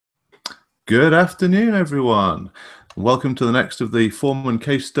Good afternoon, everyone. Welcome to the next of the Foreman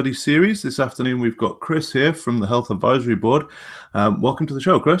Case Study series. This afternoon, we've got Chris here from the Health Advisory Board. Welcome to the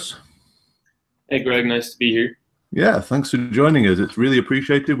show, Chris. Hey, Greg. Nice to be here. Yeah, thanks for joining us. It's really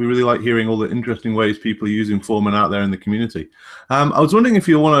appreciated. We really like hearing all the interesting ways people are using Foreman out there in the community. I was wondering if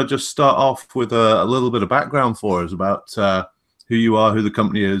you want to just start off with a little bit of background for us about who you are, who the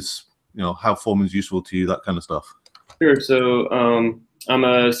company is, how Foreman's useful to you, that kind of stuff. Sure. So I'm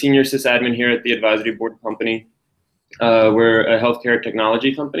a senior sysadmin here at the advisory board company. We're a healthcare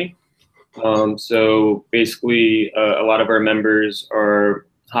technology company. So basically, a lot of our members are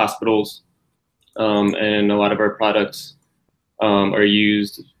hospitals, and a lot of our products are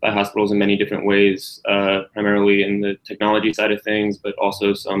used by hospitals in many different ways, primarily in the technology side of things, but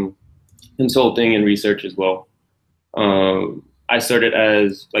also some consulting and research as well. I started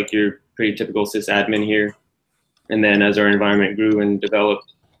as like your pretty typical sysadmin here. And then as our environment grew and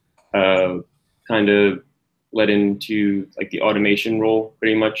developed, kind of led into like the automation role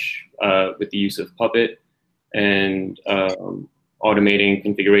pretty much with the use of Puppet and automating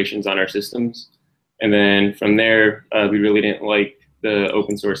configurations on our systems. And then from there, we really didn't like the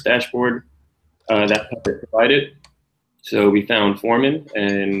open source dashboard that Puppet provided. So we found Foreman,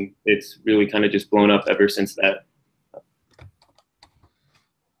 and it's really kind of just blown up ever since that.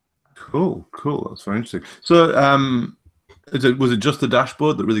 Cool. That's very interesting. So, was it just the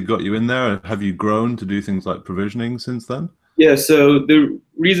dashboard that really got you in there? Have you grown to do things like provisioning since then? Yeah. So the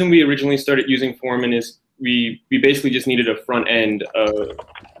reason we originally started using Foreman is we basically just needed a front end of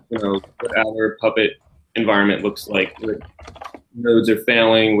what our Puppet environment looks like. What nodes are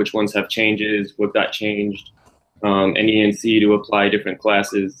failing, which ones have changes, what got changed, and ENC to apply different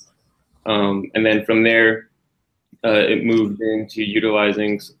classes, and then from there. It moved into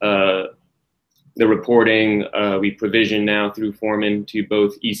utilizing the reporting. We provision now through Foreman to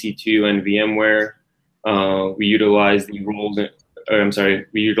both EC2 and VMware. We utilize the roles,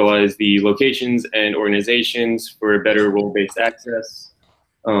 we utilize the locations and organizations for better role-based access.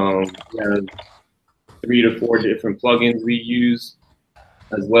 We have 3 to 4 different plugins we use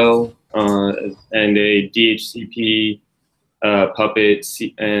as well, and a DHCP, Puppet,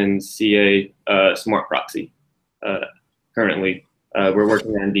 and CA smart proxy. Currently, we're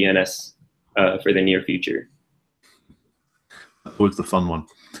working on DNS for the near future. Always the fun one.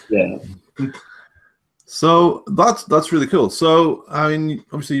 Yeah. So that's really cool. So I mean,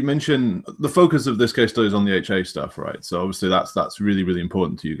 obviously you mentioned the focus of this case study is on the HA stuff, right? So obviously that's really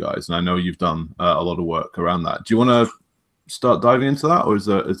important to you guys, and I know you've done a lot of work around that. Do you want to start diving into that, or is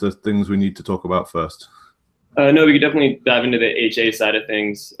there things we need to talk about first? No, we could definitely dive into the HA side of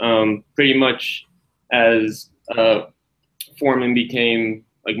things. Pretty much as Foreman became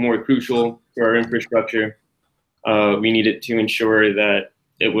like more crucial for our infrastructure, we needed to ensure that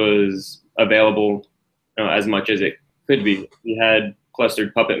it was available as much as it could be. We had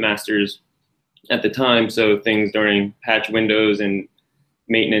clustered Puppet masters at the time, so things during patch windows and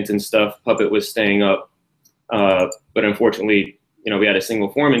maintenance and stuff, Puppet was staying up. But unfortunately, we had a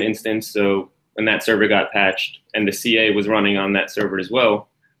single Foreman instance, so when that server got patched and the CA was running on that server as well,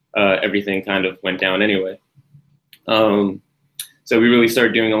 everything kind of went down anyway. So we really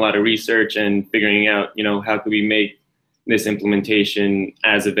started doing a lot of research and figuring out, how could we make this implementation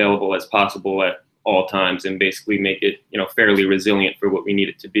as available as possible at all times and basically make it, fairly resilient for what we need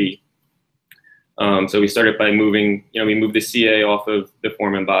it to be. So we started by moving, we moved the CA off of the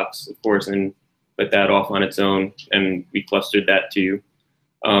Foreman box, of course, and put that off on its own, and we clustered that too.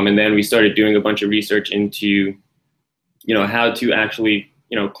 And then we started doing a bunch of research into, how to actually,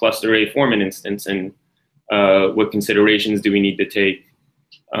 cluster a Foreman instance and what considerations do we need to take?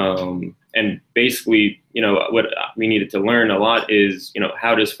 And basically, what we needed to learn a lot is,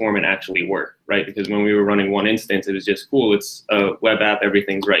 how does Foreman actually work, right? Because when we were running one instance, it was just cool. It's a web app.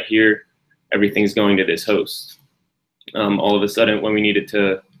 Everything's right here. Everything's going to this host. All of a sudden, when we needed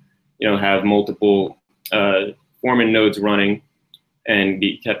to, have multiple Foreman nodes running and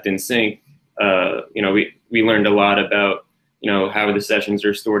be kept in sync, we learned a lot about, how the sessions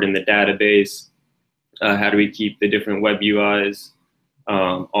are stored in the database. How do we keep the different web UIs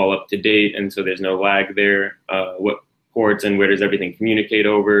all up to date, and so there's no lag there? What ports and where does everything communicate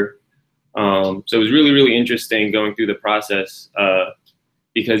over? So it was really interesting going through the process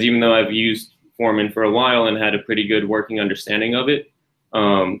because even though I've used Foreman for a while and had a pretty good working understanding of it,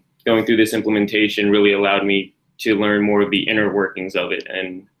 going through this implementation really allowed me to learn more of the inner workings of it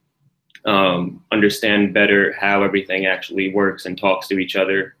and understand better how everything actually works and talks to each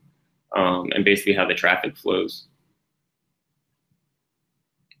other. And basically how the traffic flows.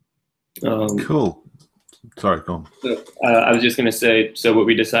 Cool. Sorry, go on. So, I was just going to say, so what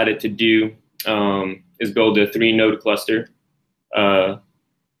we decided to do is build a 3-node cluster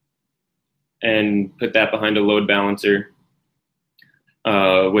and put that behind a load balancer,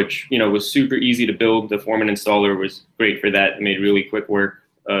 which was super easy to build. The Foreman installer was great for that. It made really quick work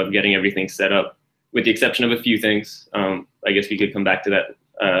of getting everything set up, with the exception of a few things. I guess we could come back to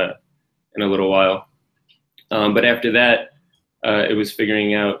that in a little while. But after that, it was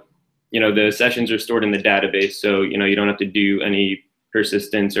figuring out, the sessions are stored in the database, so you don't have to do any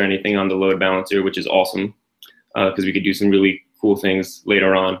persistence or anything on the load balancer, which is awesome, because we could do some really cool things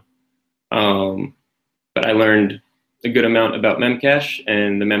later on. But I learned a good amount about Memcache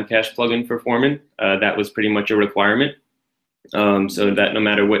and the Memcache plugin for Foreman. That was pretty much a requirement, so that no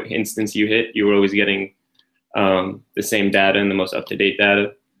matter what instance you hit, you were always getting the same data and the most up-to-date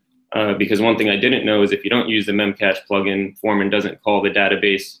data. Because one thing I didn't know is if you don't use the Memcache plugin, Foreman doesn't call the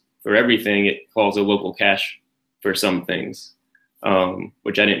database for everything. It calls a local cache for some things,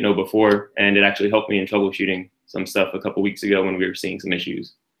 which I didn't know before, and it actually helped me in troubleshooting some stuff a couple weeks ago when we were seeing some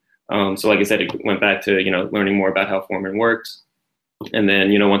issues. So like I said, it went back to learning more about how Foreman works, and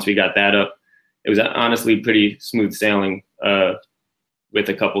then once we got that up, it was honestly pretty smooth sailing with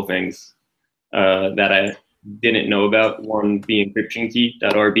a couple things that I didn't know about. One, the encryption key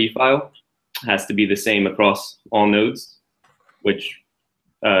 .rb file has to be the same across all nodes, which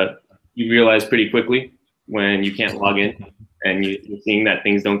you realize pretty quickly when you can't log in and you're seeing that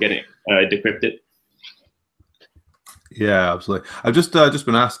things don't get decrypted. Yeah, absolutely. I've just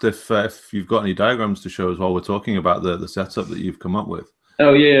been asked if you've got any diagrams to show us while we're talking about the setup that you've come up with.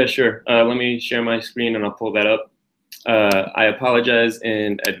 Oh yeah, sure. Let me share my screen and I'll pull that up. I apologize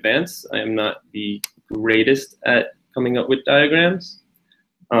in advance. I am not the greatest at coming up with diagrams.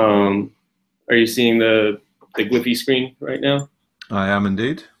 Are you seeing the Gliffy screen right now? I am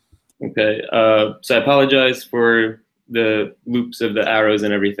indeed. Okay, so I apologize for the loops of the arrows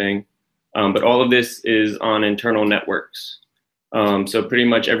and everything, but all of this is on internal networks. So pretty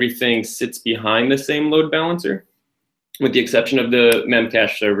much everything sits behind the same load balancer, with the exception of the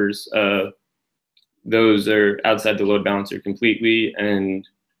Memcache servers. Those are outside the load balancer completely, and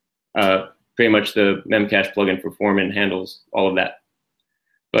pretty much the Memcache plugin for Foreman handles all of that.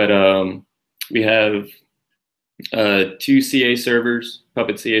 But we have 2 CA servers,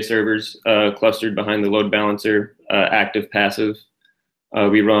 Puppet CA servers, clustered behind the load balancer, active, passive.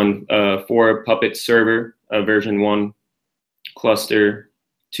 We run 4 Puppet server, version 1 cluster,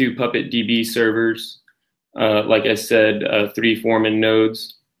 2 Puppet DB servers, like I said, 3 Foreman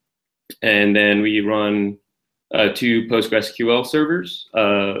nodes, and then we run 2 PostgreSQL servers.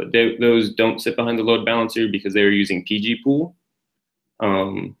 Those don't sit behind the load balancer because they're using pgpool.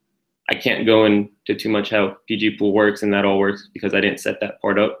 I can't go into too much how pgpool works, and that all works because I didn't set that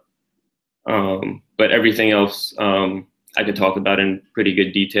part up. But everything else I could talk about in pretty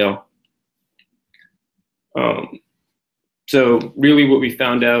good detail. So really what we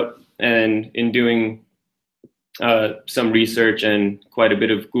found out, and in doing some research and quite a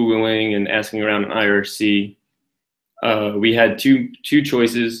bit of Googling and asking around IRC, we had two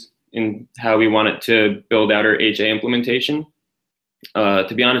choices in how we wanted to build out our HA implementation.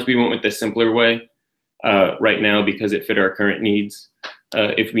 To be honest, we went with the simpler way right now because it fit our current needs.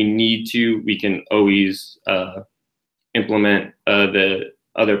 If we need to, we can always implement the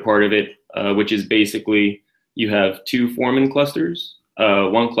other part of it, which is basically you have 2 Foreman clusters,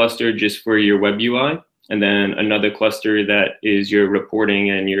 1 cluster just for your web UI, and then another cluster that is your reporting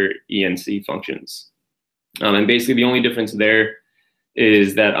and your ENC functions. And basically the only difference there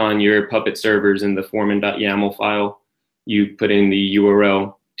is that on your Puppet servers in the foreman.yaml file, you put in the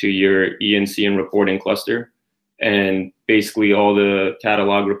URL to your ENC and reporting cluster, and basically all the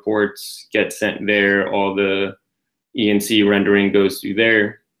catalog reports get sent there, all the ENC rendering goes through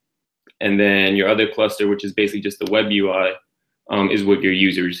there, and then your other cluster, which is basically just the web UI, is what your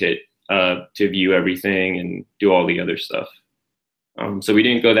users hit to view everything and do all the other stuff. So we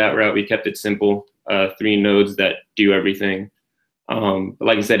didn't go that route. We kept it simple, 3 nodes that do everything. But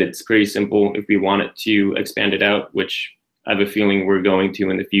like I said, it's pretty simple if we wanted to expand it out, which I have a feeling we're going to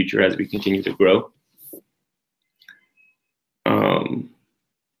in the future as we continue to grow.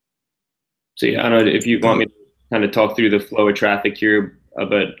 So yeah, I don't know if you want me to kind of talk through the flow of traffic here,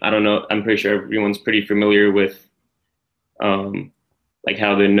 but I don't know. I'm pretty sure everyone's pretty familiar with like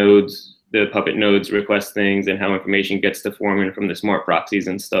how the nodes, the Puppet nodes request things and how information gets to Foreman from the smart proxies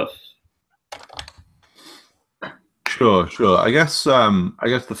and stuff. Sure. I guess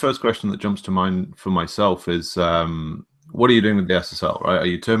the first question that jumps to mind for myself is, what are you doing with the SSL, right? Are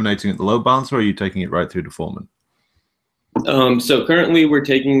you terminating at the load balancer, or are you taking it right through to Foreman? So currently we're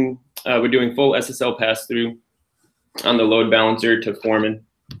doing full SSL pass-through on the load balancer to Foreman.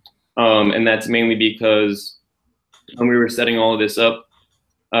 And that's mainly because when we were setting all of this up,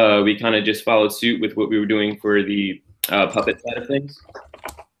 we kind of just followed suit with what we were doing for the Puppet side of things.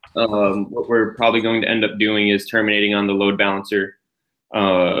 What we're probably going to end up doing is terminating on the load balancer,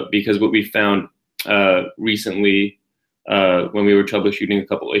 because what we found recently when we were troubleshooting a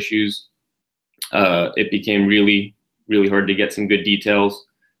couple issues, it became really hard to get some good details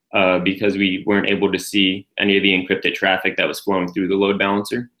because we weren't able to see any of the encrypted traffic that was flowing through the load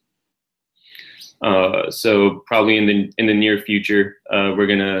balancer. So probably in the near future, we're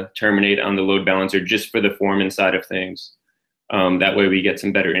going to terminate on the load balancer just for the Foreman side of things. That way we get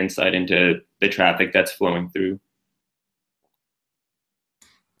some better insight into the traffic that's flowing through.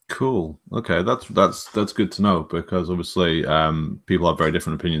 Cool. Okay, that's good to know, because obviously people have very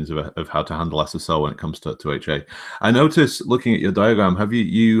different opinions of how to handle SSL when it comes to HA. I noticed looking at your diagram,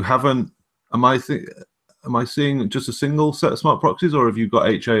 am I seeing just a single set of smart proxies, or have you got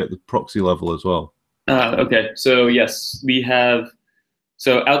HA at the proxy level as well? Okay, so yes, we have.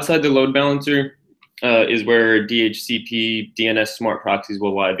 So outside the load balancer is where DHCP, DNS smart proxies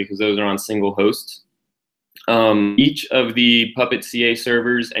will lie, because those are on single hosts. Each of the Puppet CA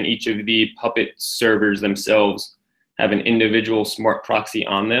servers and each of the Puppet servers themselves have an individual smart proxy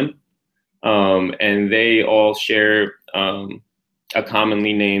on them, and they all share a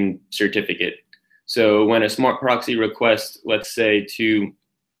commonly named certificate. So when a smart proxy request, let's say, to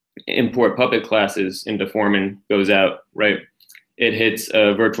import Puppet classes into Foreman goes out, right, it hits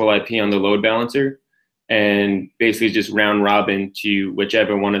a virtual IP on the load balancer and basically just round robin to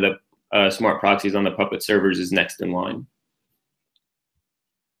whichever one of the smart proxies on the Puppet servers is next in line.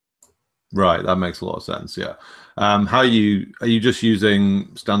 Right, that makes a lot of sense. Yeah. Are you just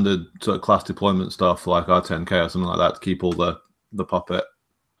using standard sort of class deployment stuff like R10K or something like that to keep all the Puppet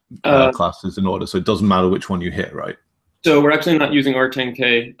classes in order, so it doesn't matter which one you hit, right? So we're actually not using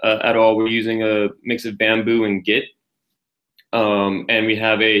R10K at all. We're using a mix of Bamboo and Git, and we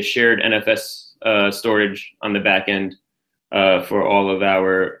have a shared NFS storage on the back end for all of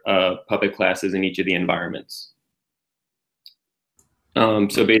our Puppet classes in each of the environments.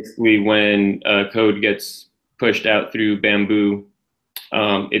 So basically, when code gets pushed out through Bamboo,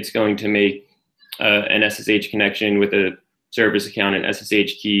 it's going to make an SSH connection with a service account and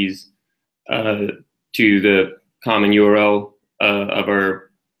SSH keys to the common URL of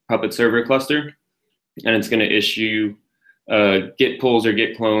our Puppet server cluster, and it's going to issue Git pulls or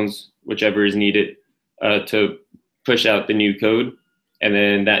Git clones, whichever is needed, to push out the new code, and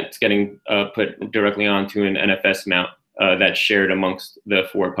then that's getting put directly onto an NFS mount that's shared amongst the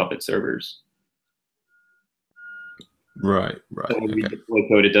 4 Puppet servers. Right. So when we deploy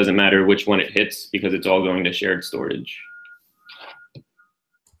code, it doesn't matter which one it hits, because it's all going to shared storage.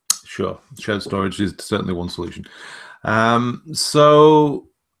 Sure, shared storage is certainly one solution. So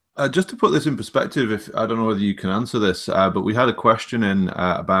just to put this in perspective, if I don't know whether you can answer this, but we had a question in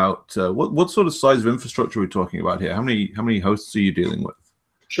about what sort of size of infrastructure we're talking about here. How many hosts are you dealing with?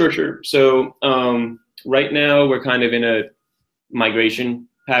 Sure. So right now we're kind of in a migration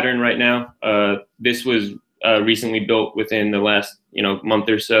pattern right now. This was recently built within the last month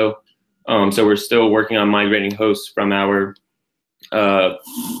or so. So we're still working on migrating hosts from our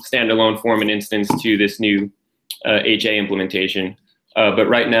standalone Foreman instance to this new HA implementation. But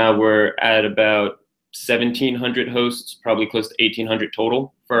right now we're at about 1,700 hosts, probably close to 1,800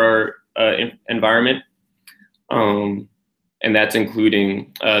 total for our environment. And that's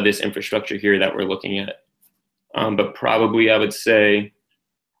including this infrastructure here that we're looking at. But probably I would say,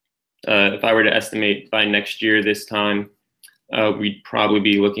 if I were to estimate by next year this time, we'd probably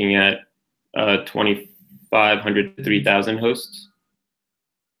be looking at 2,500 to 3,000 hosts.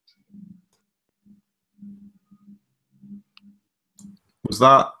 Was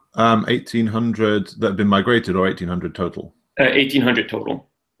that 1,800 that had been migrated, or 1,800 total? 1,800 total.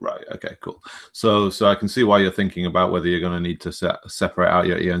 Right. Okay. Cool. So I can see why you're thinking about whether you're going to need to separate out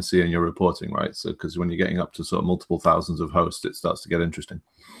your ENC and your reporting, right? So because when you're getting up to sort of multiple thousands of hosts, it starts to get interesting.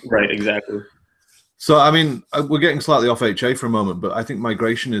 Right. Exactly. So I mean, we're getting slightly off HA for a moment, but I think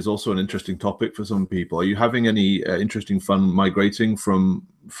migration is also an interesting topic for some people. Are you having any interesting fun migrating from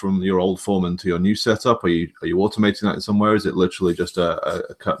your old Foreman to your new setup? Are you automating that in somewhere? Is it literally just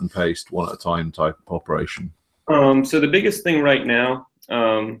a cut and paste, one at a time type of operation? So the biggest thing right now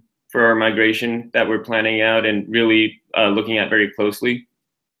for our migration that we're planning out and really looking at very closely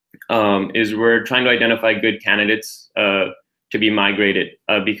is we're trying to identify good candidates to be migrated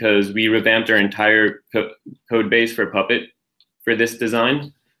because we revamped our entire code base for Puppet for this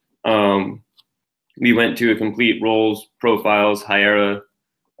design. We went to a complete roles, profiles, Hiera,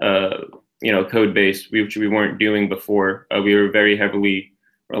 code base, which we weren't doing before. We were very heavily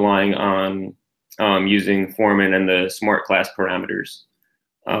relying on using Foreman and the smart class parameters.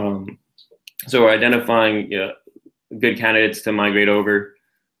 So we're identifying good candidates to migrate over.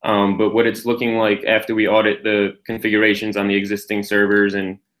 But what it's looking like after we audit the configurations on the existing servers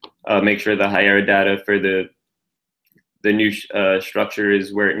and make sure the higher data for the new structure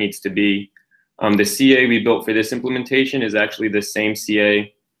is where it needs to be. The CA we built for this implementation is actually the same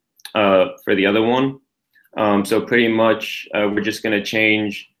CA for the other one. So pretty much we're just going to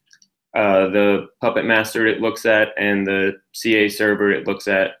change the Puppet master it looks at and the CA server it looks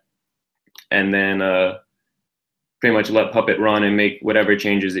at, and then pretty much let Puppet run and make whatever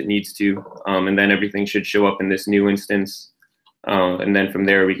changes it needs to. And then everything should show up in this new instance. And then from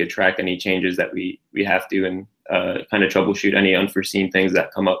there, we could track any changes that we have to and kind of troubleshoot any unforeseen things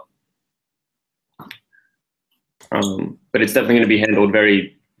that come up. But it's definitely going to be handled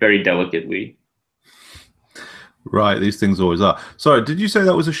very, very delicately. Right, these things always are. Sorry, did you say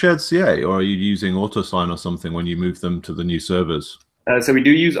that was a shared CA, or are you using AutoSign or something when you move them to the new servers? So we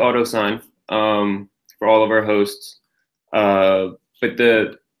do use AutoSign for all of our hosts, but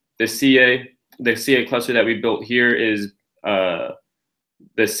the CA cluster that we built here is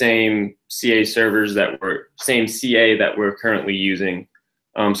the same CA servers same CA that we're currently using.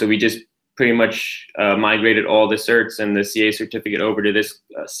 So we just pretty much migrated all the certs and the CA certificate over to this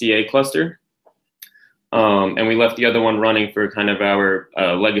CA cluster. And we left the other one running for kind of our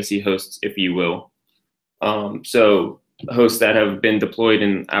legacy hosts, if you will. So hosts that have been deployed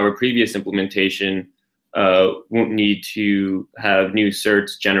in our previous implementation won't need to have new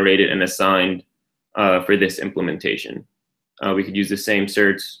certs generated and assigned for this implementation. We could use the same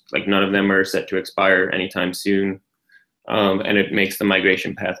certs, like none of them are set to expire anytime soon. And it makes the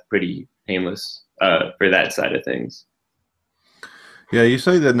migration path pretty painless for that side of things. Yeah, you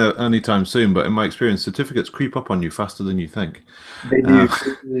say they're no anytime soon, but in my experience, certificates creep up on you faster than you think. They do.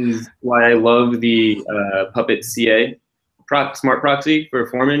 This is why I love the Puppet CA smart proxy for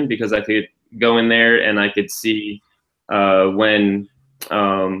Foreman, because I could go in there and I could see when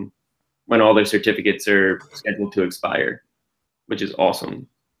all their certificates are scheduled to expire, which is awesome.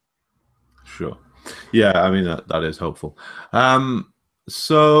 Sure. Yeah, I mean, that is helpful.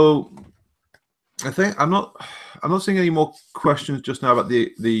 So I think I'm not seeing any more questions just now about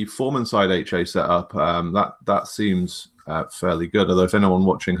the Foreman side HA setup. That seems fairly good. Although if anyone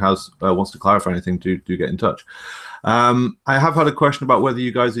watching wants to clarify anything, do get in touch. I have had a question about whether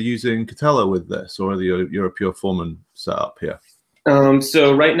you guys are using Catella with this, or whether you're a pure Foreman setup here.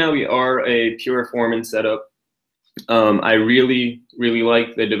 So right now we are a pure Foreman setup. I really, really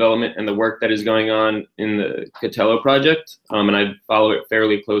like the development and the work that is going on in the Catella project, and I follow it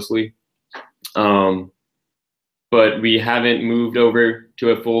fairly closely. But we haven't moved over to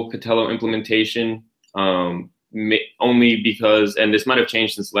a full Catella implementation, only because, and this might have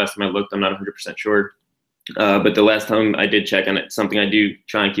changed since the last time I looked, I'm not 100% sure, but the last time I did check, and it's something I do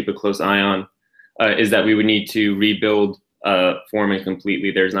try and keep a close eye on, is that we would need to rebuild Foreman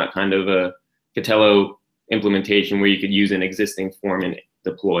completely. There's not kind of a Catella implementation where you could use an existing Foreman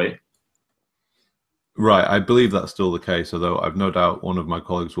deploy. Right, I believe that's still the case, although I've no doubt one of my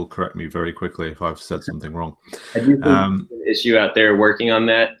colleagues will correct me very quickly if I've said something wrong. I do think there's an issue out there working on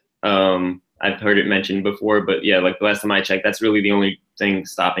that. I've heard it mentioned before, but yeah, like the last time I checked, that's really the only thing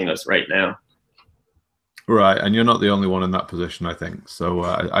stopping us right now. Right, and you're not the only one in that position, I think. So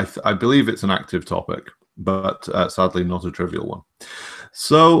I believe it's an active topic, but sadly not a trivial one.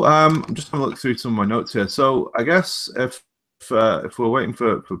 So I'm just going to look through some of my notes here. So I guess if we're waiting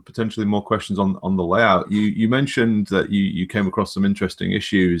for potentially more questions on the layout, you mentioned that you came across some interesting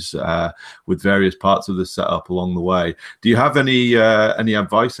issues with various parts of the setup along the way. Do you have any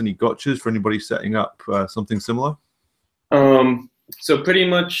advice, any gotchas for anybody setting up something similar? So pretty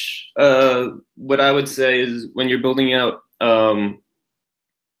much what I would say is when you're building out an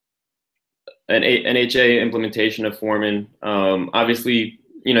HA implementation of Foreman, obviously,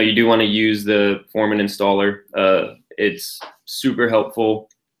 you do want to use the Foreman installer. It's super helpful.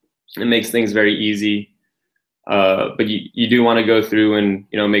 It makes things very easy. But you do want to go through and,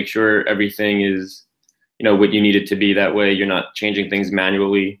 make sure everything is, what you need it to be. That way you're not changing things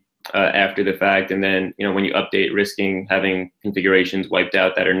manually after the fact. And then, when you update, risking having configurations wiped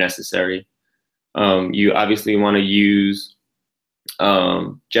out that are necessary. You obviously want to use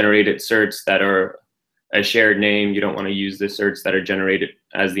generated certs that are a shared name. You don't want to use the certs that are generated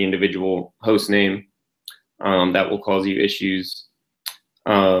as the individual host name. That will cause you issues.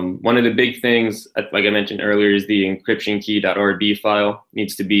 One of the big things, like I mentioned earlier, is the encryption key.rdb file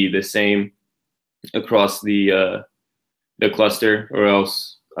needs to be the same across the cluster, or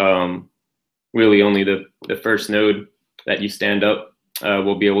else really only the first node that you stand up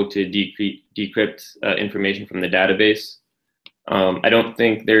we'll be able to decrypt information from the database. I don't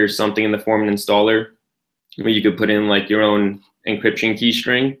think there's something in the Foreman installer where you could put in like your own encryption key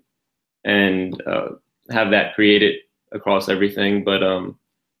string and have that created across everything. But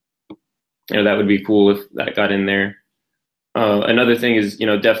that would be cool if that got in there. Another thing is,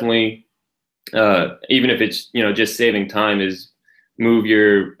 definitely, even if it's, just saving time, is move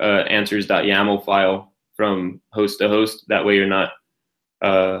your answers.yaml file from host to host. That way you're not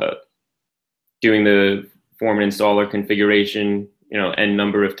doing the Foreman installer configuration, n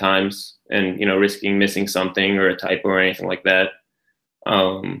number of times and, risking missing something or a typo or anything like that.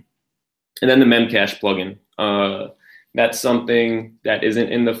 And then the memcache plugin. That's something that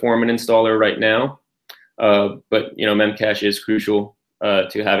isn't in the Foreman installer right now. But memcache is crucial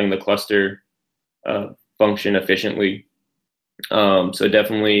to having the cluster function efficiently. So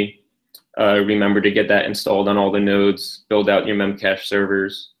definitely remember to get that installed on all the nodes, build out your memcache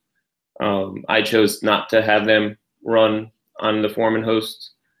servers. I chose not to have them run on the Foreman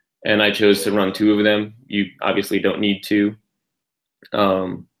host, and I chose to run 2 of them. You obviously don't need to.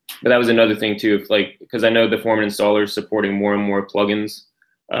 But that was another thing too, because I know the Foreman installer is supporting more and more plugins,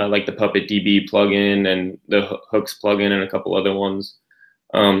 like the Puppet DB plugin and the Hooks plugin and a couple other ones.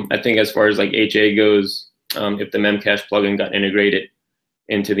 I think as far as like HA goes, if the memcache plugin got integrated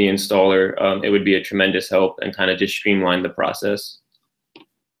into the installer, it would be a tremendous help and kind of just streamline the process.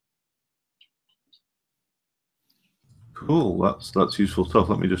 Cool, that's useful stuff.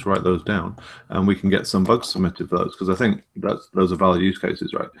 Let me just write those down, and we can get some bugs submitted for those, because I think those are valid use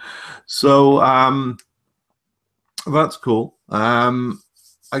cases, right? So that's cool.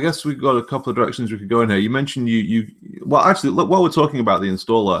 I guess we've got a couple of directions we could go in here. You mentioned well, actually, look, while we're talking about the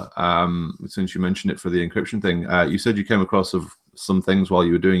installer, since you mentioned it for the encryption thing, you said you came across some things while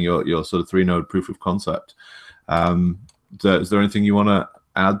you were doing your sort of 3-node proof of concept. Is there anything you want to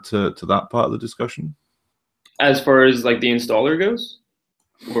add to that part of the discussion? As far as like the installer goes?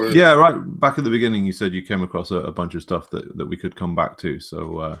 Or? Yeah, right. Back at the beginning, you said you came across a bunch of stuff that we could come back to.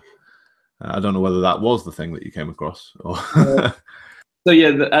 So I don't know whether that was the thing that you came across. Or so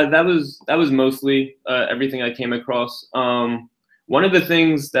yeah, that was mostly everything I came across. One of the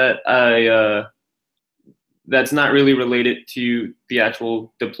things that that's not really related to the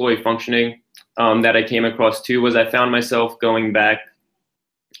actual deploy functioning that I came across too was I found myself going back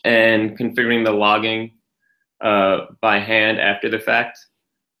and configuring the logging by hand after the fact,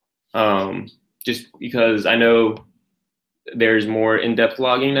 just because I know there's more in-depth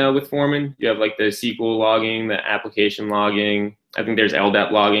logging now with Foreman. You have like the SQL logging, the application logging. I think there's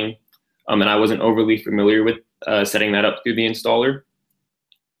LDAP logging, and I wasn't overly familiar with setting that up through the installer.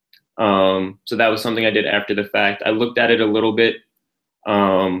 So that was something I did after the fact. I looked at it a little bit,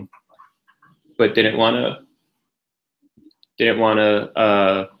 but didn't want to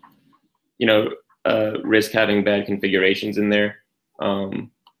risk having bad configurations in there.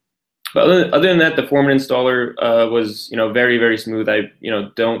 But other than that, the Foreman installer was, very, very smooth. I,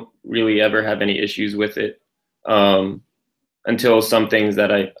 don't really ever have any issues with it until some things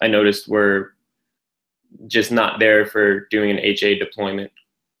that I noticed were just not there for doing an HA deployment.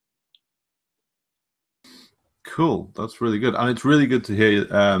 Cool, that's really good, and it's really good to hear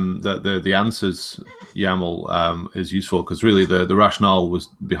that the answers YAML is useful, because really the rationale was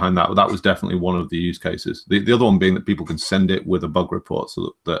behind that. That was definitely one of the use cases. The other one being that people can send it with a bug report,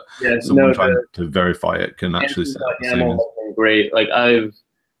 so that someone trying to verify it can actually set up the same. Great, like I've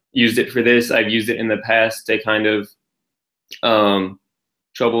used it for this. I've used it in the past to kind of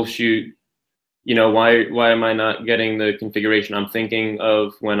troubleshoot. Why am I not getting the configuration I'm thinking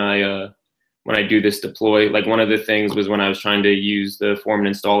of when I do this deploy? Like one of the things was when I was trying to use the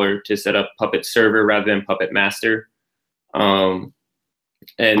Foreman installer to set up Puppet server rather than Puppet master. And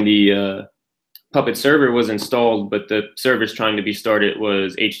the Puppet server was installed, but the service trying to be started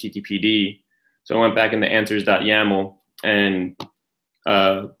was HTTPD. So I went back in the answers.yaml, and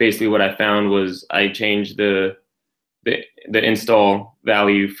basically what I found was I changed the install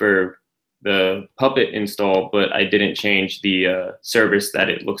value for the Puppet install, but I didn't change the service that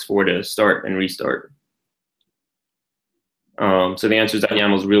it looks for to start and restart. So the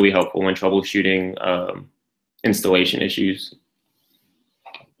answers.yaml is really helpful when troubleshooting installation issues.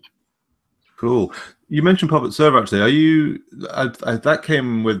 Cool. You mentioned Puppet server. Actually, are you? That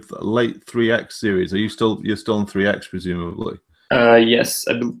came with late 3x series. You're still in 3x presumably? Yes,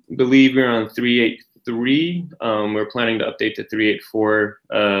 I believe we're on 3.8.3. We're planning to update to 3.8.4.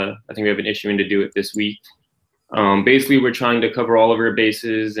 I think we have an issuing to do it this week. Basically, we're trying to cover all of our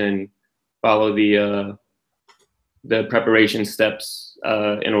bases and follow the preparation steps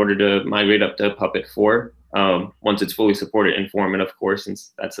in order to migrate up to Puppet 4. once it's fully supported in Foreman, of course,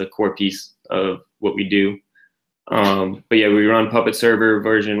 since that's a core piece of what we do. But yeah, we run Puppet Server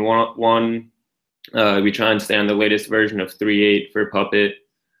version 1. We try and stay on the latest version of 3.8 for Puppet.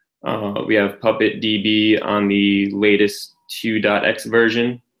 We have Puppet DB on the latest 2.x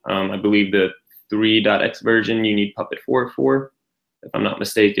version. I believe the 3.x version you need Puppet 4 for, if I'm not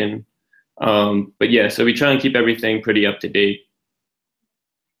mistaken. But yeah, so we try and keep everything pretty up to date.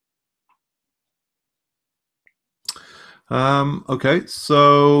 Okay,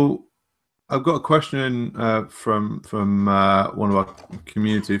 so I've got a question from one of our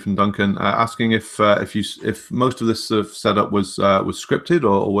community, from Duncan, asking if most of this sort of setup was scripted,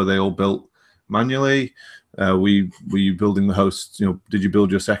 or were they all built manually? Were you building the hosts? Did you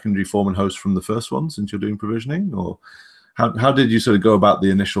build your secondary Foreman host from the first one since you're doing provisioning, or how did you sort of go about the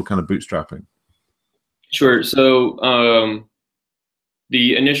initial kind of bootstrapping? Sure. So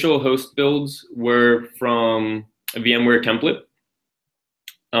the initial host builds were from a VMware template.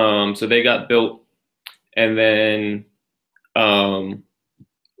 So they got built, and then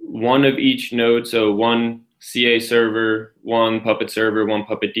one of each node, so one CA server, one Puppet server, one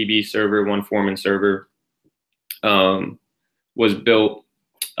Puppet DB server, one Foreman server, was built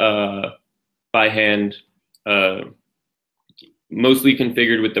by hand, mostly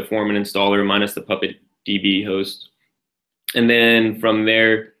configured with the Foreman installer minus the Puppet DB host. And then from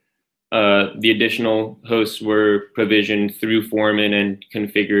there, the additional hosts were provisioned through Foreman and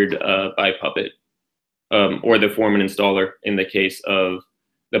configured by Puppet, or the Foreman installer in the case of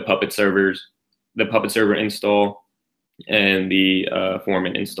the Puppet server install and the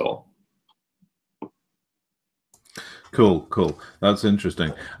Foreman install. Cool. That's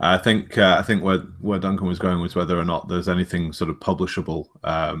interesting. I think where Duncan was going was whether or not there's anything sort of publishable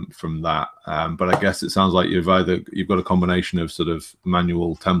from that. But I guess it sounds like you've got a combination of sort of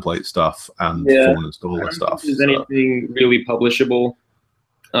manual template stuff and Foreman installer stuff. There's anything really publishable.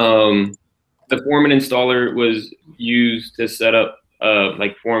 The Foreman installer was used to set up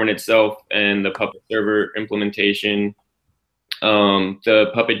like Foreman itself and the Puppet server implementation. The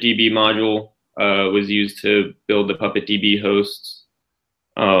Puppet DB module was used to build the Puppet DB hosts,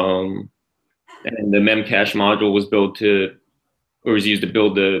 and the memcache module was used to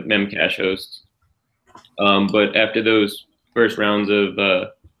build the memcache hosts. But after those first rounds of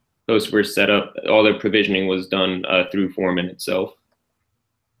hosts were set up, all the provisioning was done through Foreman itself.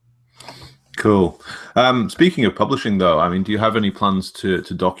 Cool. Speaking of publishing, though, I mean, do you have any plans to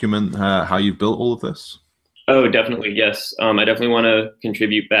document how you built all of this? Oh, definitely, yes. I definitely want to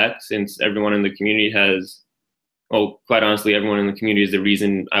contribute back, since everyone in the community has, well, quite honestly, everyone in the community is the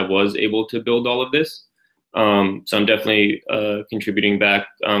reason I was able to build all of this. So I'm definitely contributing back.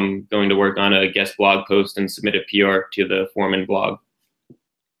 I'm going to work on a guest blog post and submit a PR to the Foreman blog.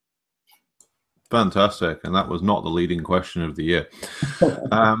 Fantastic. And that was not the leading question of the year.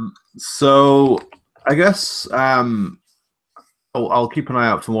 So I guess I'll keep an eye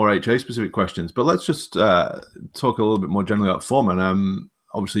out for more HA-specific questions, but let's just talk a little bit more generally about Foreman.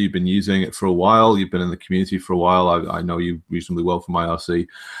 Obviously, you've been using it for a while. You've been in the community for a while. I know you reasonably well from IRC.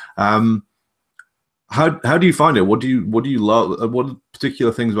 How do you find it? What do you love? What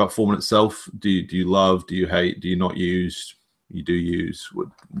particular things about Foreman itself do you love? Do you hate? Do you not use? You do use?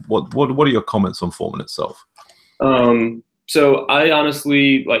 What are your comments on Foreman itself? So I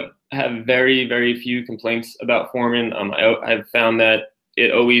honestly have very, very few complaints about Foreman. I've found that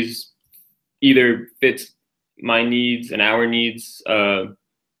it always either fits my needs and our needs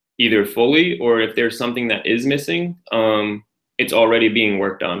either fully, or if there's something that is missing, it's already being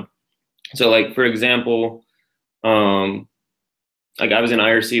worked on. So for example, I was in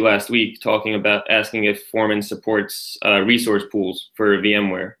IRC last week talking about asking if Foreman supports resource pools for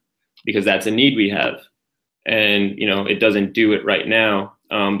VMware, because that's a need we have. And it doesn't do it right now.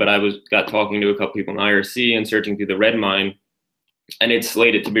 But I got talking to a couple people in IRC and searching through the Redmine, and it's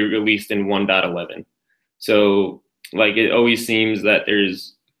slated to be released in 1.11. So it always seems that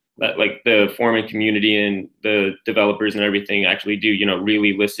there's that the Foreman community and the developers and everything actually do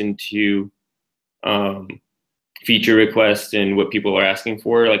really listen to feature requests and what people are asking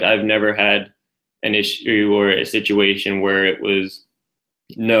for. I've never had an issue or a situation where it was,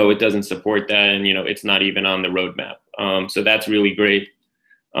 no, it doesn't support that, and it's not even on the roadmap. So that's really great.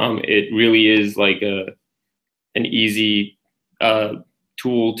 It really is an easy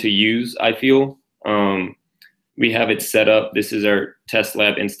tool to use, I feel. We have it set up. This is our test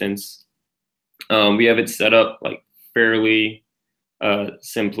lab instance. We have it set up fairly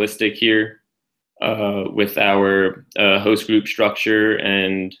simplistic here with our host group structure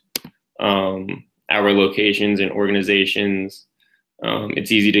and our locations and organizations.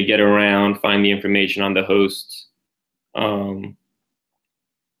 It's easy to get around, find the information on the hosts.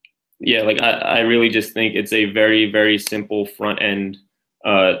 Yeah, like I really just think it's a very, very simple front end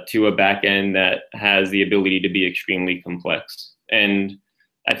to a back end that has the ability to be extremely complex. And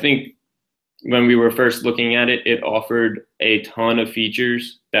I think when we were first looking at it, it offered a ton of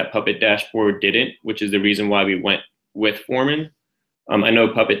features that Puppet Dashboard didn't, which is the reason why we went with Foreman. I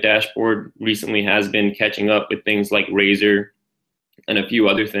know Puppet Dashboard recently has been catching up with things like Razor and a few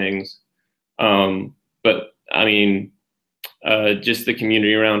other things. But I mean, just the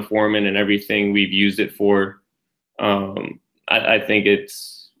community around Foreman and everything we've used it for, I think it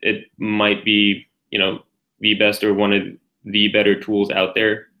might be, you know, the best or one of the better tools out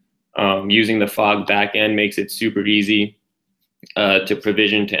there. Using the Fog backend makes it super easy to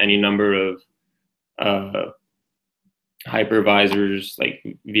provision to any number of hypervisors like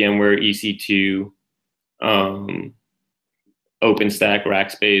VMware EC2, OpenStack,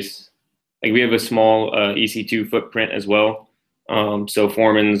 Rackspace. Like we have a small EC2 footprint as well. So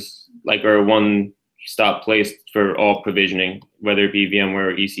Foreman's like our one-stop place for all provisioning, whether it be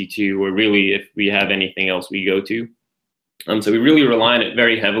VMware or EC2, or really if we have anything else we go to. So we really rely on it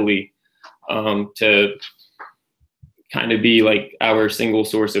very heavily to kind of be like our single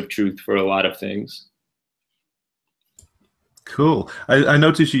source of truth for a lot of things. Cool. I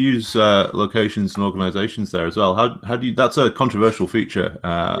noticed you use locations and organizations there as well. How do you? That's a controversial feature.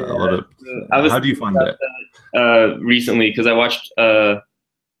 Yeah, a lot of. how do you find it? Recently, because I watched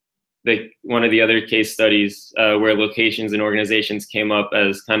one of the other case studies where locations and organizations came up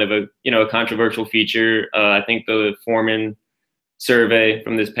as kind of a controversial feature. I think the Foreman survey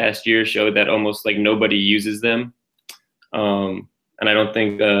from this past year showed that almost like nobody uses them. And I don't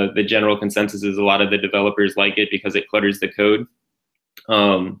think the general consensus is a lot of the developers like it because it clutters the code.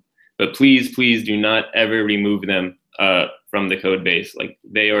 But please do not ever remove them from the code base. Like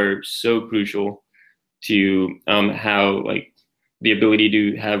they are so crucial to how like the ability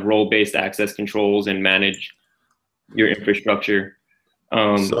to have role-based access controls and manage your infrastructure.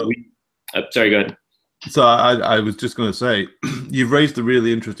 Sorry, go ahead. So I was just going to say, you've raised a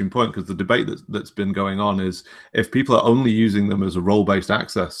really interesting point, because the debate that's been going on is if people are only using them as a role-based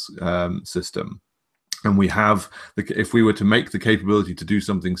access system, and we have if we were to make the capability to do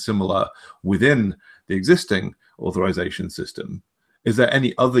something similar within the existing authorization system, is there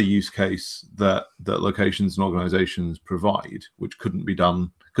any other use case that locations and organizations provide which couldn't be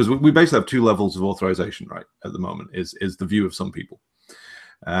done? Because we basically have two levels of authorization, right, at the moment, is the view of some people.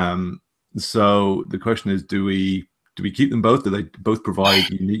 So the question is, do we keep them both? Do they both provide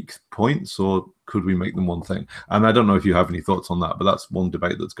unique points, or could we make them one thing? And I don't know if you have any thoughts on that, but that's one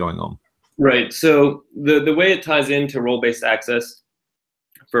debate that's going on. Right. So the way it ties into role-based access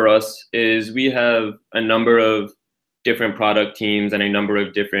for us is we have a number of different product teams and a number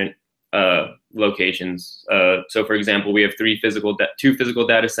of different locations. So for example, we have two physical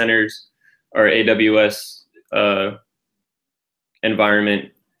data centers, our AWS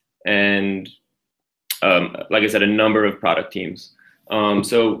environment, and like I said, a number of product teams.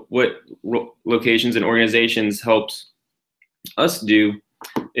 So what locations and organizations helps us do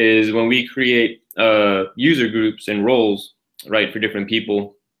is when we create user groups and roles, right, for different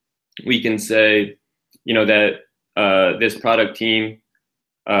people, we can say, that this product team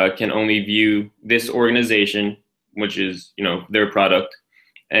can only view this organization, which is, their product,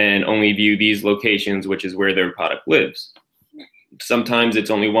 and only view these locations, which is where their product lives. Sometimes it's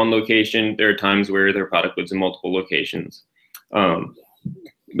only one location. There are times where their product lives in multiple locations. But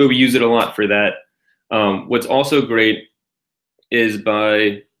we use it a lot for that. What's also great is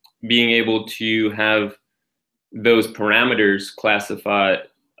by being able to have those parameters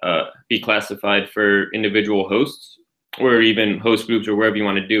be classified for individual hosts, or even host groups, or wherever you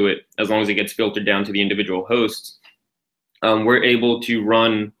want to do it, as long as it gets filtered down to the individual hosts. We're able to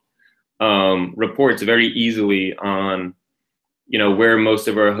run reports very easily on where most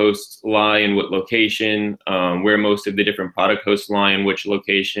of our hosts lie in what location, where most of the different product hosts lie in which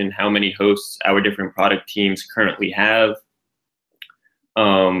location, how many hosts our different product teams currently have.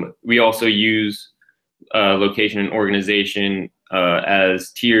 We also use location and organization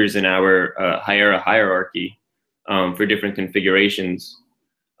as tiers in our hierarchy for different configurations.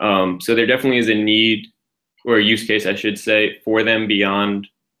 So there definitely is a need, or a use case, I should say, for them beyond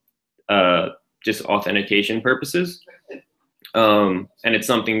just authentication purposes. And it's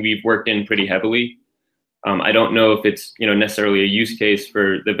something we've worked in pretty heavily. I don't know if it's necessarily a use case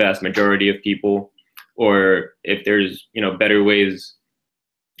for the vast majority of people, or if there's better ways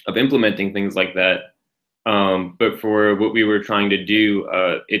of implementing things like that. But for what we were trying to do,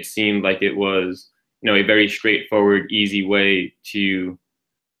 it seemed like it was a very straightforward, easy way to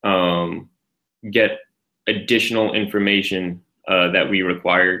get additional information that we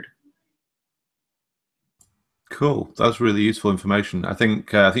required. Cool. That's really useful information. I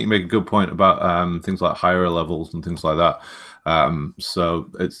think you make a good point about things like higher levels and things like that. So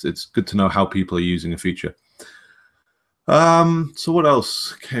it's good to know how people are using a feature. So what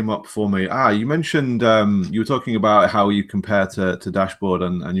else came up for me? You mentioned you were talking about how you compare to dashboard,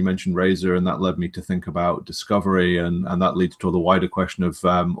 and you mentioned Razor, and that led me to think about discovery, and that leads to the wider question of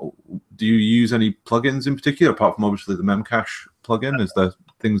do you use any plugins in particular apart from obviously the Memcache plugin? Is there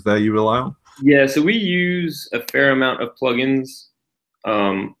things there you rely on? Yeah, so we use a fair amount of plugins,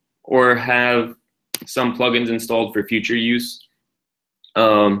 or have some plugins installed for future use.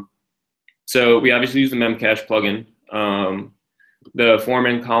 So we obviously use the Memcache plugin. The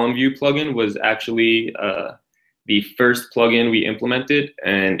Foreman column view plugin was actually the first plugin we implemented,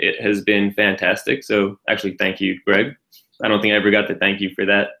 and it has been fantastic. So actually, thank you, Greg. I don't think I ever got to thank you for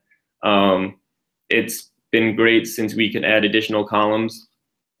that. It's been great since we can add additional columns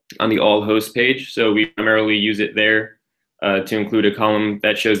on the all host page. So we primarily use it there to include a column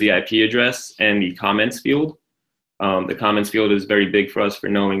that shows the IP address and the comments field. The comments field is very big for us for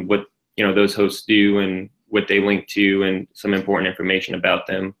knowing what those hosts do and what they link to and some important information about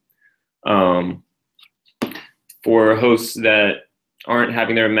them. For hosts that aren't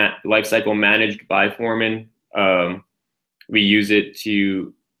having their lifecycle managed by Foreman, we use it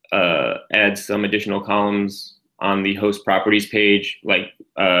to add some additional columns on the host properties page, like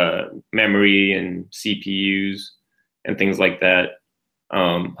memory and CPUs and things like that.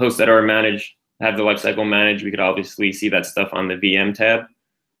 Hosts that are managed, have the lifecycle managed, we could obviously see that stuff on the VM tab.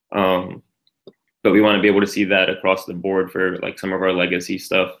 But we want to be able to see that across the board for like some of our legacy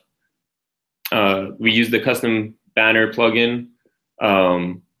stuff. We use the custom banner plugin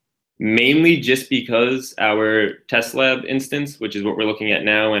mainly just because our test lab instance, which is what we're looking at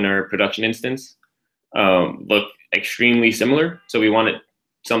now, and our production instance look extremely similar. So we wanted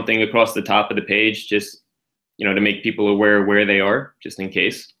something across the top of the page, just to make people aware where they are, just in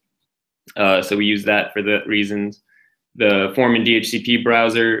case. So we use that for the reasons. The Foreman DHCP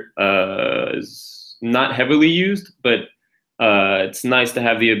browser is not heavily used, but it's nice to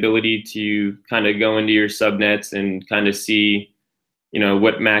have the ability to kind of go into your subnets and kind of see,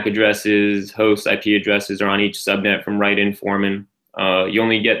 what MAC addresses, host IP addresses are on each subnet from right in Foreman. You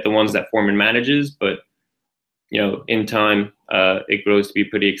only get the ones that Foreman manages, but in time, it grows to be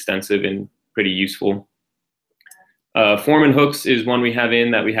pretty extensive and pretty useful. Foreman hooks is one we have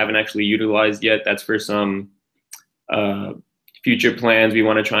in that we haven't actually utilized yet. That's for some future plans we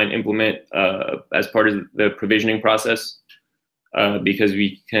want to try and implement as part of the provisioning process, because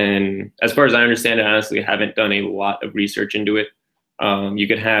we can, as far as I understand it, honestly, haven't done a lot of research into it. You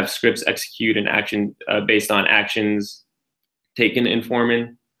could have scripts execute an action based on actions taken in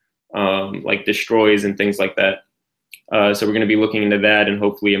Foreman, like destroys and things like that. So we're going to be looking into that and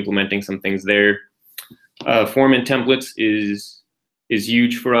hopefully implementing some things there. Foreman templates is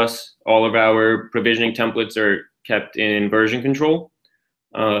huge for us. All of our provisioning templates are kept in version control.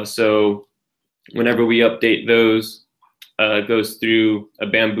 So whenever we update those, it goes through a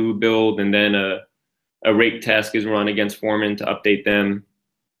Bamboo build, and then a rake task is run against Foreman to update them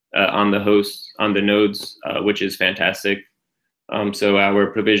on the hosts, on the nodes, which is fantastic. So our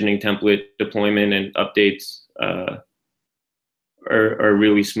provisioning template deployment and updates are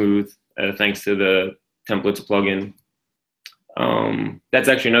really smooth thanks to the templates plugin. That's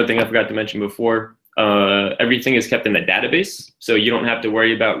actually another thing I forgot to mention before. Everything is kept in the database, so you don't have to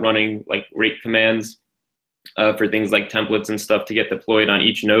worry about running like rake commands for things like templates and stuff to get deployed on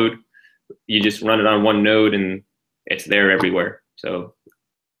each node. You just run it on one node and it's there everywhere. So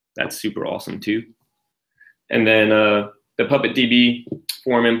that's super awesome too. And then the PuppetDB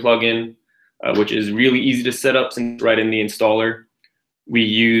Foreman plugin, which is really easy to set up since it's right in the installer. We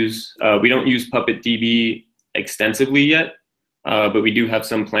don't use PuppetDB extensively yet, but we do have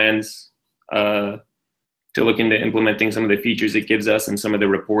some plans to look into implementing some of the features it gives us and some of the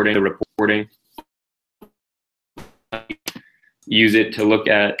reporting. Use it to look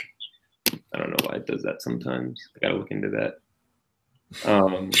at, I don't know why it does that sometimes. I gotta look into that.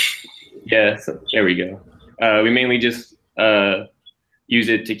 Yeah, so there we go. We mainly just use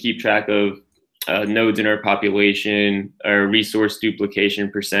it to keep track of nodes in our population, our resource duplication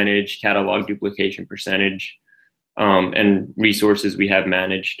percentage, catalog duplication percentage, and resources we have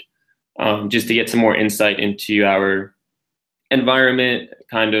managed, just to get some more insight into our environment,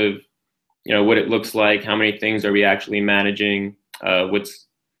 kind of, what it looks like, how many things are we actually managing, how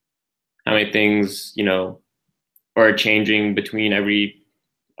many things, are changing between every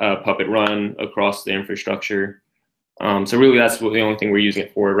Puppet run across the infrastructure. So really, that's the only thing we're using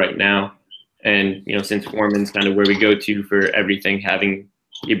it for right now. And since Foreman's kind of where we go to for everything, having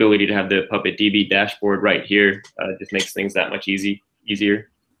the ability to have the Puppet DB dashboard right here just makes things that much easier.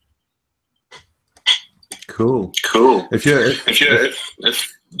 Cool. Cool. If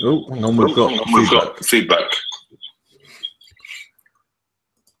oh, hang on, we've got feedback.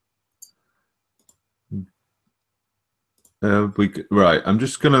 Right, I'm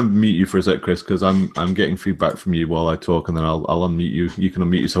just gonna mute you for a sec, Chris, because I'm getting feedback from you while I talk, and then I'll unmute you. You can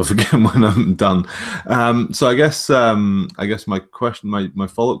unmute yourself again when I'm done. So I guess my question, my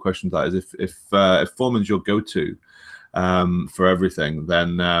follow-up question to that is if Foreman's your go-to for everything,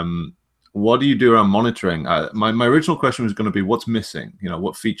 then what do you do around monitoring? My original question was going to be what's missing.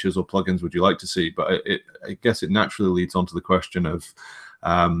 What features or plugins would you like to see? But I guess it naturally leads on to the question of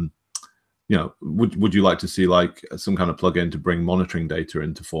would you like to see like some kind of plugin to bring monitoring data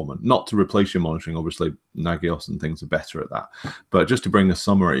into Foreman? Not to replace your monitoring, obviously Nagios and things are better at that, but just to bring a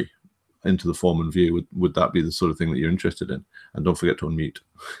summary into the Foreman view, would that be the sort of thing that you're interested in? And don't forget to unmute.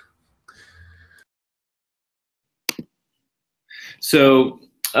 So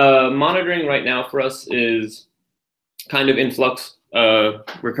monitoring right now for us is kind of in flux.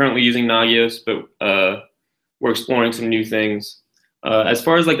 We're currently using Nagios, but we're exploring some new things. As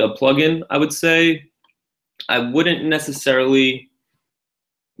far as like a plugin, I would say I wouldn't necessarily.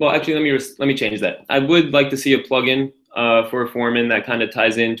 Well, actually, let me change that. I would like to see a plugin for Foreman that kind of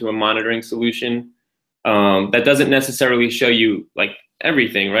ties into a monitoring solution that doesn't necessarily show you like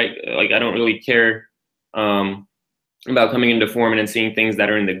everything, right? Like I don't really care about coming into Foreman and seeing things that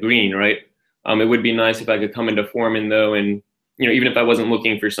are in the green, right? It would be nice if I could come into Foreman though, and even if I wasn't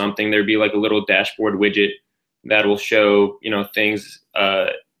looking for something, there'd be like a little dashboard widget that will show things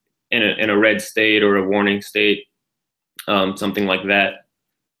in a red state or a warning state, something like that.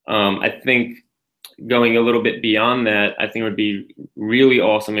 I think going a little bit beyond that, I think it would be really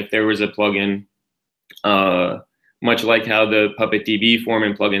awesome if there was a plugin, much like how the Puppet DB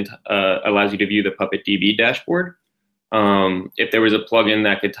Foreman plugin allows you to view the Puppet DB dashboard. If there was a plugin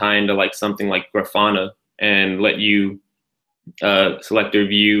that could tie into like something like Grafana and let you select or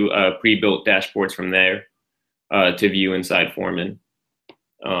view pre-built dashboards from there. To view inside Foreman.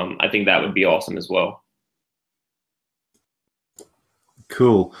 I think that would be awesome as well.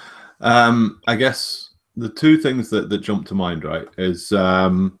 Cool. I guess the two things that jump to mind, right, is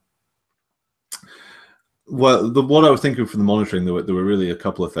what I was thinking for the monitoring, there were really a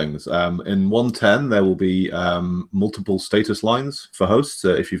couple of things. In 1.10, there will be multiple status lines for hosts.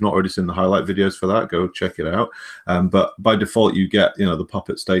 If you've not already seen the highlight videos for that, go check it out. But by default, you get the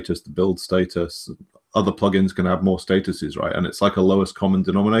Puppet status, the build status. Other plugins can have more statuses, right? And it's like a lowest common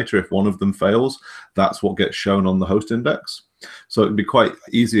denominator. If one of them fails, that's what gets shown on the host index. So it'd be quite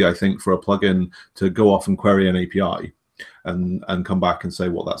easy, I think, for a plugin to go off and query an API and come back and say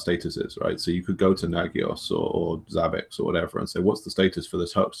what that status is, right? So you could go to Nagios or Zabbix or whatever and say, what's the status for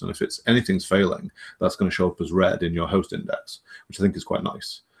this host? And if anything's failing, that's going to show up as red in your host index, which I think is quite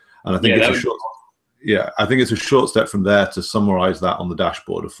nice. And I think I think it's a short step from there to summarize that on the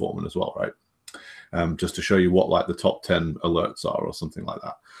dashboard of Foreman as well, right? Just to show you what like the top 10 alerts are or something like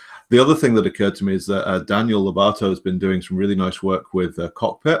that. The other thing that occurred to me is that Daniel Lobato has been doing some really nice work with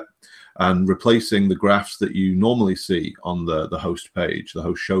Cockpit and replacing the graphs that you normally see on the host page, the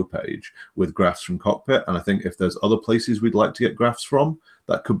host show page, with graphs from Cockpit. And I think if there's other places we'd like to get graphs from,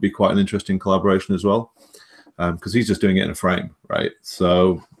 that could be quite an interesting collaboration as well, because he's just doing it in a frame, right?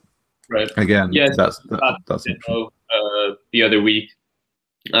 So again, yeah, that's the other week,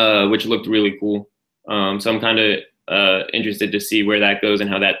 which looked really cool. So I'm kind of interested to see where that goes and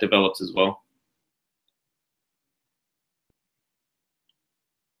how that develops as well.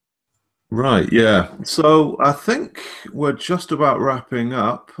 Right, yeah. So I think we're just about wrapping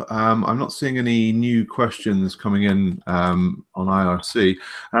up. I'm not seeing any new questions coming in on IRC.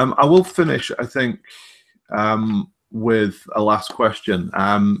 I will finish, I think, with a last question.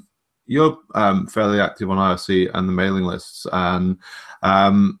 You're fairly active on IRC and the mailing lists, and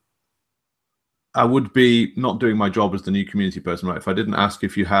I would be not doing my job as the new community person, right, if I didn't ask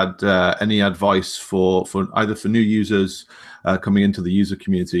if you had any advice for either for new users coming into the user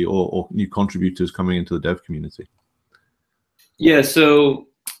community or new contributors coming into the dev community. Yeah, so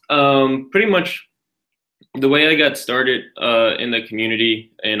pretty much the way I got started in the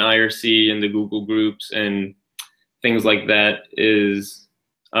community in IRC and the Google groups and things like that is,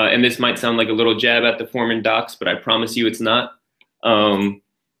 and this might sound like a little jab at the Foreman docs, but I promise you it's not.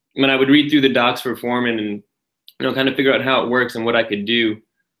 When I would read through the docs for Foreman and kind of figure out how it works and what I could do,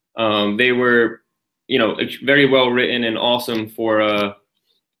 they were very well written and awesome for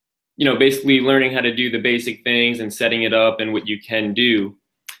basically learning how to do the basic things and setting it up and what you can do.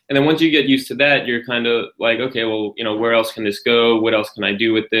 And then once you get used to that, you're kind of like, okay, well, where else can this go? What else can I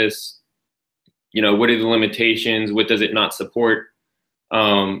do with this? What are the limitations? What does it not support?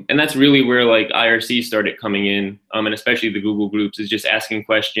 And that's really where like IRC started coming in, and especially the Google groups, is just asking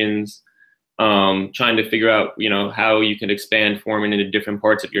questions, trying to figure out, how you can expand Foreman into different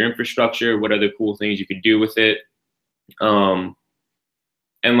parts of your infrastructure. What are the cool things you could do with it? And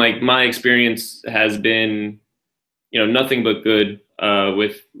like my experience has been, nothing but good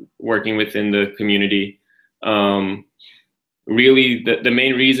with working within the community. Really, the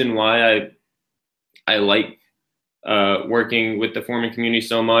main reason why I like working with the Foreman community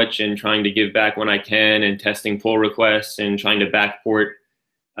so much and trying to give back when I can and testing pull requests and trying to backport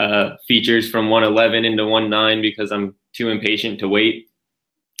features from 1.11 into 1.9 because I'm too impatient to wait,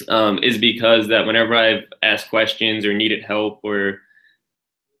 is because that whenever I've asked questions or needed help, or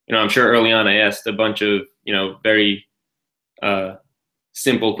I'm sure early on I asked a bunch of very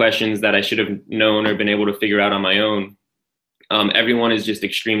simple questions that I should have known or been able to figure out on my own. Everyone is just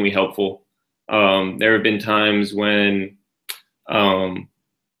extremely helpful. There have been times when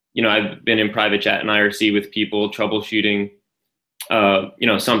I've been in private chat and IRC with people troubleshooting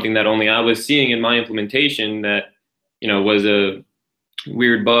something that only I was seeing in my implementation that was a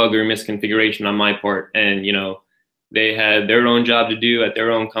weird bug or misconfiguration on my part, and they had their own job to do at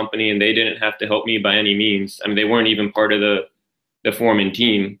their own company, and they didn't have to help me by any means. I mean, they weren't even part of the Foreman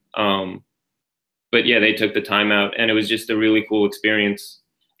team. But yeah, they took the time out, and it was just a really cool experience.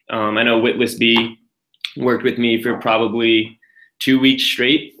 I know Witless B worked with me for probably 2 weeks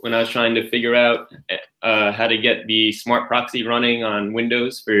straight when I was trying to figure out how to get the smart proxy running on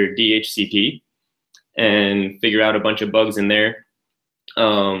Windows for DHCP and figure out a bunch of bugs in there.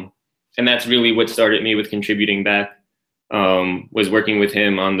 And that's really what started me with contributing back, was working with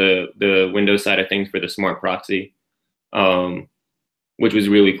him on the Windows side of things for the smart proxy, which was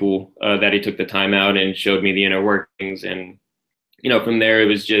really cool that he took the time out and showed me the inner workings. And, from there, it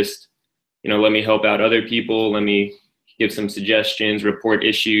was just, let me help out other people. Let me give some suggestions, report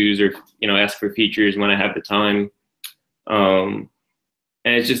issues, or, ask for features when I have the time. And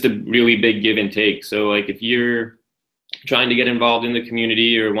it's just a really big give and take. So like if you're trying to get involved in the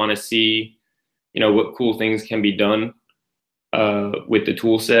community or want to see, what cool things can be done with the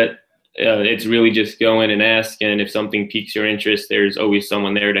tool set, it's really just go in and ask. And if something piques your interest, there's always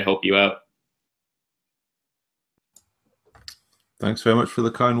someone there to help you out. Thanks very much for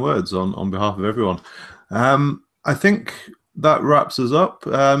the kind words on behalf of everyone. I think that wraps us up.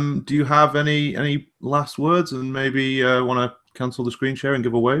 Do you have any last words, and maybe want to cancel the screen share and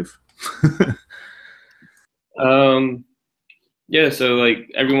give a wave? Yeah, so like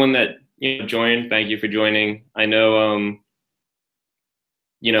everyone that joined, thank you for joining. I know I'm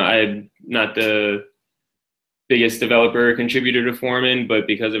not the biggest developer or contributor to Foreman, but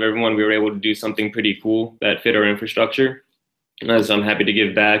because of everyone, we were able to do something pretty cool that fit our infrastructure. So I'm happy to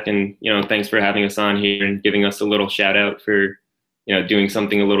give back, and thanks for having us on here and giving us a little shout out for doing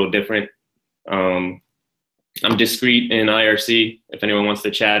something a little different. I'm discreet in IRC if anyone wants to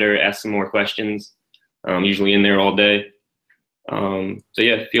chat or ask some more questions. I'm usually in there all day. So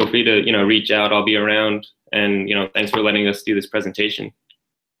yeah, feel free to reach out. I'll be around, and thanks for letting us do this presentation.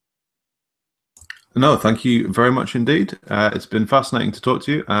 No, thank you very much indeed. It's been fascinating to talk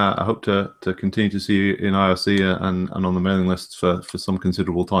to you. I hope to continue to see you in IRC and on the mailing list for some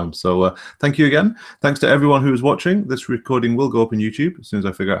considerable time. So thank you again. Thanks to everyone who is watching. This recording will go up on YouTube as soon as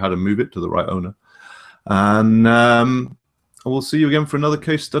I figure out how to move it to the right owner. And we'll see you again for another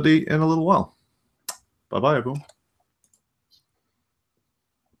case study in a little while. Bye-bye, everyone.